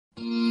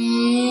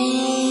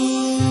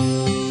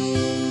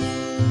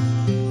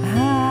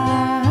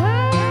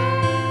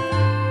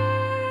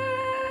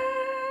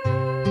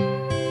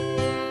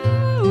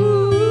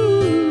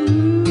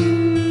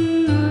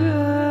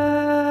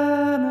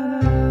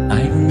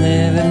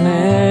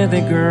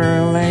met a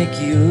girl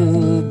like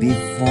you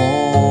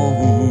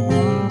before.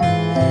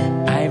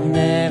 I've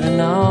never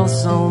known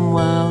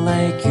someone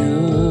like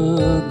you,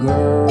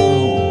 girl.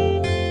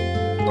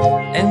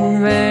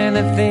 And when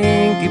I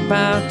think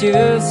about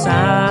you,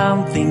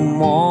 something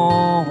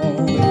more.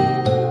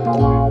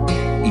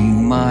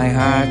 In my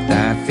heart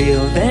I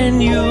feel the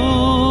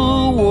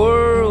new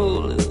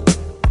world.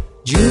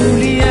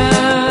 Julia,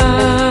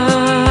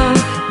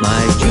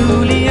 my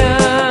Julia,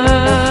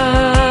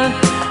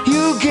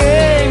 you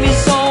gave me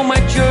so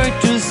much joy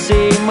to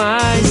save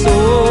my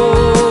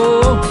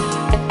soul.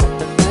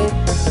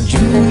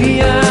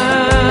 Julia,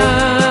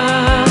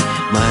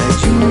 my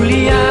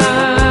Julia,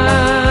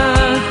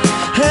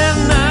 and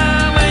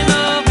now I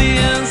know the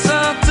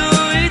answer to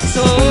it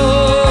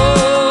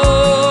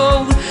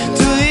all,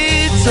 to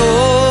it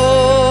all.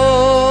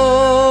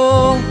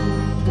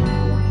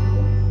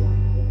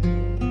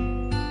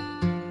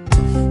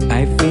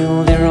 I feel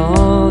the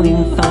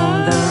rolling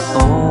thunder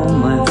on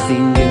my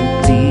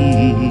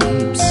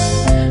fingertips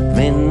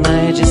when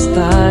I just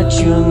touch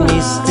your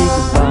mystic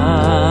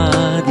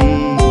body,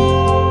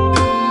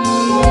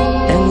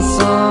 and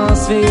so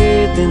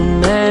sweet and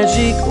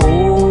magic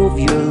of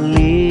your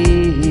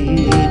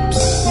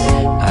lips.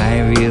 I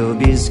will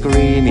be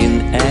screaming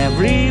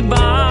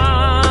everybody.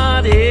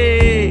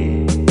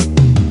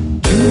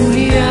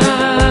 Julia,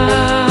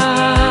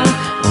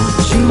 oh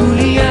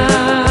Julia,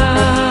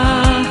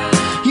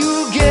 you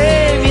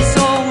gave me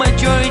so much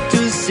joy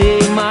to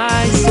save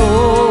my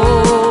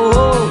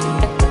soul.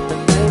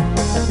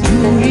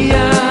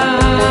 Julia,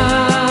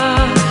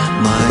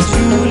 my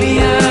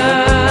Julia,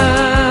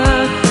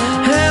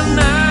 and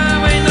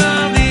now I know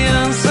the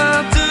answer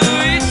to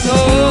it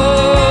all.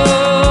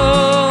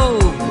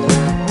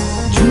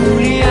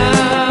 Julia,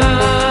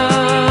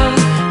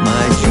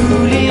 my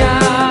Julia,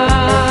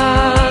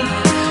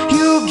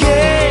 you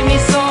gave me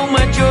so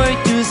much joy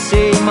to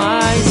save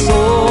my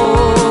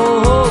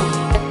soul.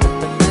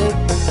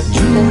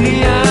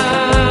 Julia,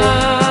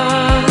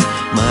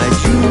 my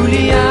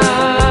Julia,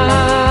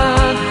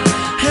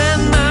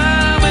 and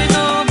now I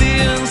know the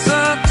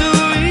answer to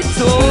it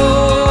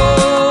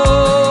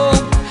all,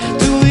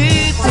 to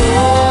it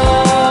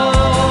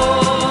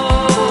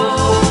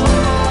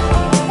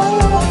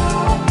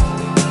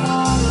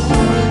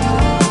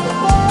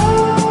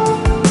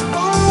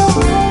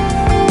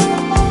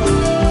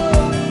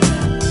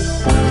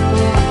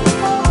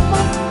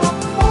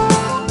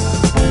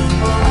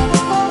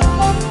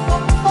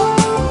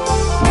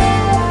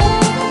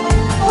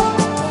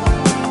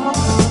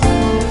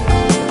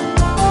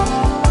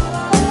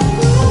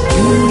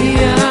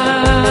Julia,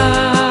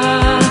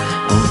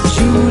 oh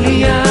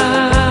Julia,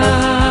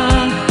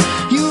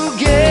 you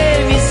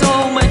gave me so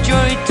much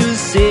joy to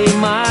save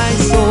my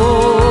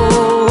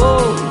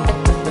soul.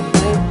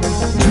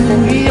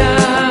 Julia,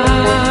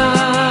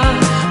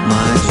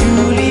 my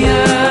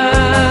Julia,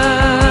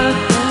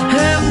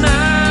 and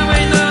now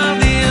I know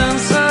the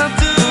answer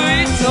to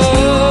it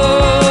all.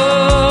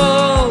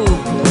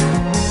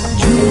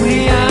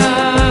 Julia,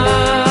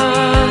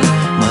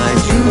 my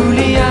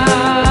Julia,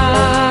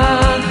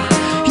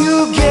 you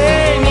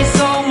gave me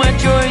so much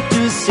joy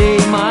to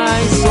save my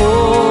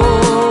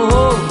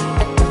soul.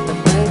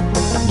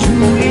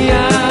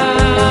 Julia,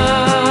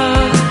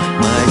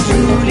 my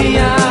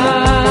Julia,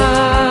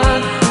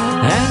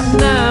 and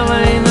now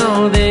I know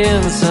the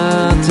answer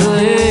to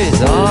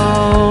it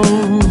all.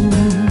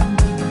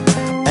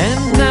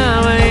 And now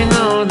I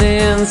know the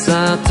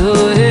answer to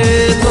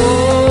it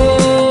all.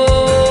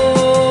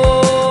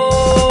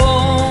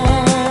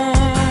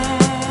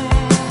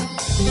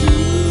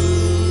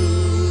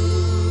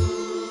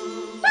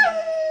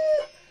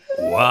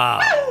 Wow,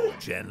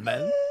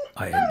 gentlemen,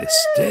 I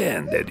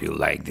understand that you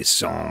like this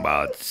song,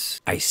 but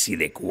I see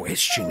the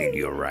question in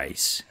your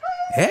eyes.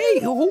 Hey,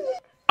 you,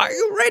 are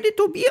you ready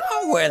to be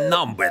our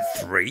number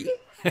 3?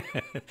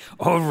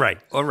 all right,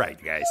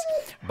 guys.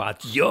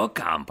 But your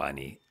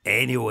company,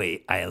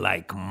 anyway, I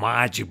like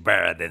much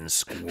better than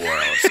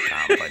Squirrel's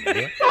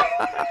company.